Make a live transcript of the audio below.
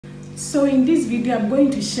So in this video, I'm going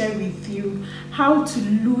to share with you how to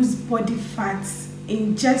lose body fat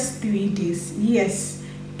in just 3 days. Yes,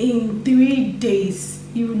 in 3 days,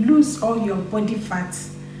 you lose all your body fat.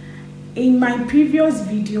 In my previous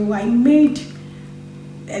video, I made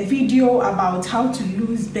a video about how to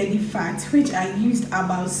lose belly fat, which I used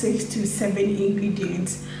about 6 to 7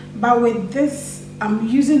 ingredients. But with this, I'm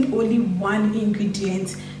using only 1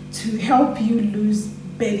 ingredient to help you lose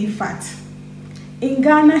belly fat. In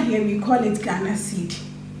Ghana here, we call it Ghana seed.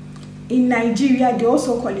 In Nigeria, they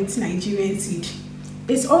also call it Nigerian seed.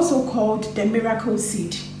 It's also called the miracle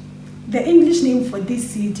seed. The English name for this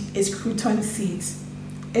seed is crouton seeds.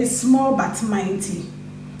 It's small but mighty.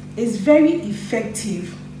 It's very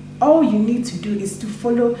effective. All you need to do is to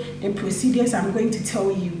follow the procedures I'm going to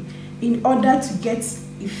tell you in order to get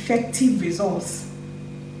effective results.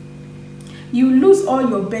 You lose all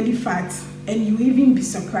your belly fat and you even be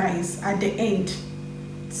surprised at the end.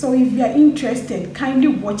 So if you are interested, kindly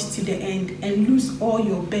watch to the end and lose all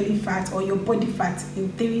your belly fat or your body fat in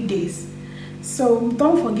 3 days. So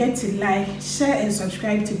don't forget to like, share and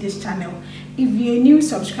subscribe to this channel. If you're a new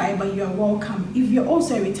subscriber, you are welcome. If you're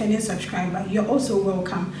also a returning subscriber, you're also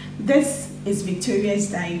welcome. This is Victoria's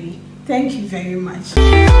Diary. Thank you very much.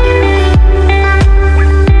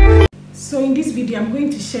 So in this video, I'm going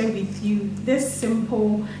to share with you this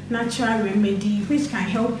simple natural remedy which can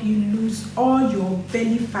help you lose all your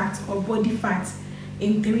belly fat or body fat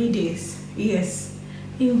in 3 days. Yes,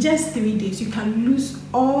 in just 3 days, you can lose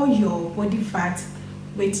all your body fat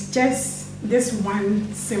with just this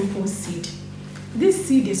one simple seed. This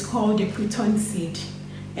seed is called the crouton seed,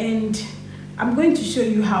 and I'm going to show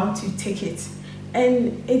you how to take it.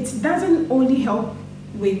 And it doesn't only help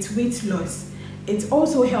with weight loss, it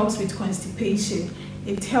also helps with constipation,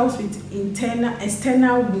 it helps with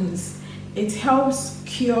external wounds, it helps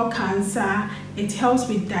cure cancer, it helps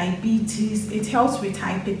with diabetes, it helps with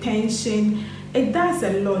hypertension. It does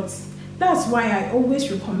a lot. That's why I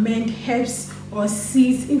always recommend herbs or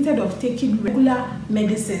seeds instead of taking regular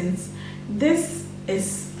medicines. This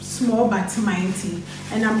is small but mighty,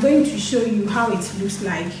 and I'm going to show you how it looks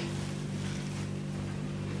like.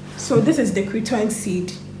 So this is the crouton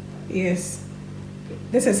seed. Yes,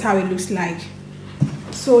 this is how it looks like.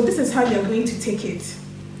 So this is how you're going to take it.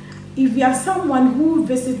 If you are someone who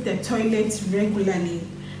visits the toilet regularly,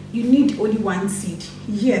 you need only 1 seed.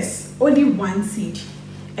 Yes, only 1 seed.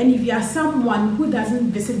 And if you are someone who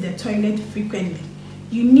doesn't visit the toilet frequently,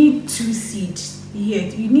 you need 2 seeds.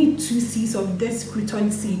 Yes, you need 2 seeds of this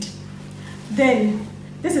crouton seed. Then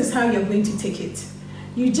this is how you're going to take it.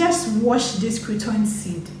 You just wash this crouton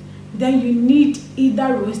seed. Then you need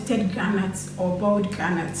either roasted granules or boiled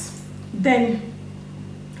granules. Then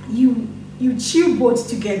you chew both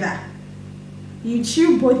together. You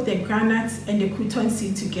chew both the granules and the crouton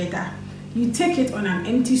seed together. You take it on an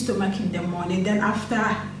empty stomach in the morning. Then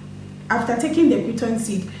after taking the crouton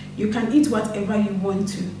seed, you can eat whatever you want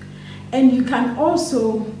to. And you can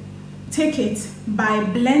also take it by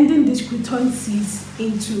blending these crouton seeds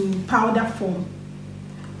into powder form.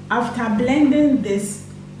 After blending this,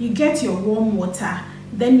 you get your warm water.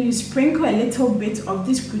 Then you sprinkle a little bit of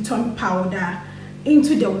this crouton powder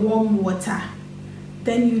into the warm water.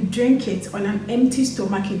 Then you drink it on an empty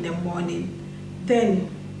stomach in the morning. Then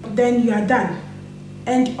you are done.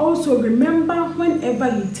 And also remember, whenever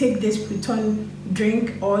you take this crouton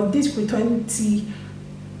drink or this crouton tea,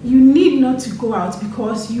 you need not to go out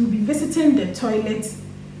because you'll be visiting the toilet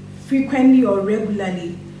frequently or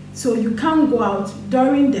regularly. So you can't go out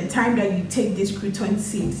during the time that you take this crouton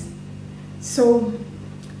seeds. So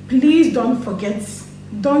please don't forget,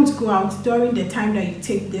 don't go out during the time that you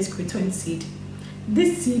take this crouton seed.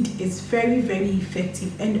 This seed is very, very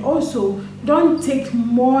effective. And also don't take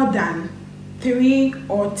more than 3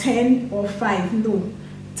 or 10 or 5. No,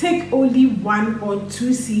 take only 1 or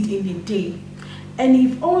 2 seeds in a day. And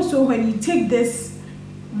if also when you take this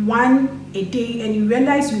 1 a day and you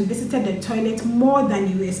realize you visited the toilet more than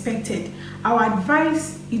you expected, I would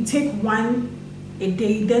advise you take 1 a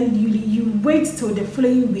day, then you wait till the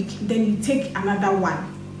following week, then you take another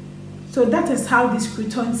 1. So that is how this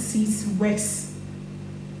crouton seeds works.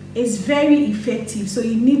 It's very effective, so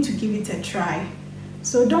you need to give it a try.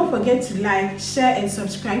 So don't forget to like, share and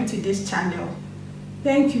subscribe to this channel.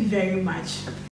 Thank you very much.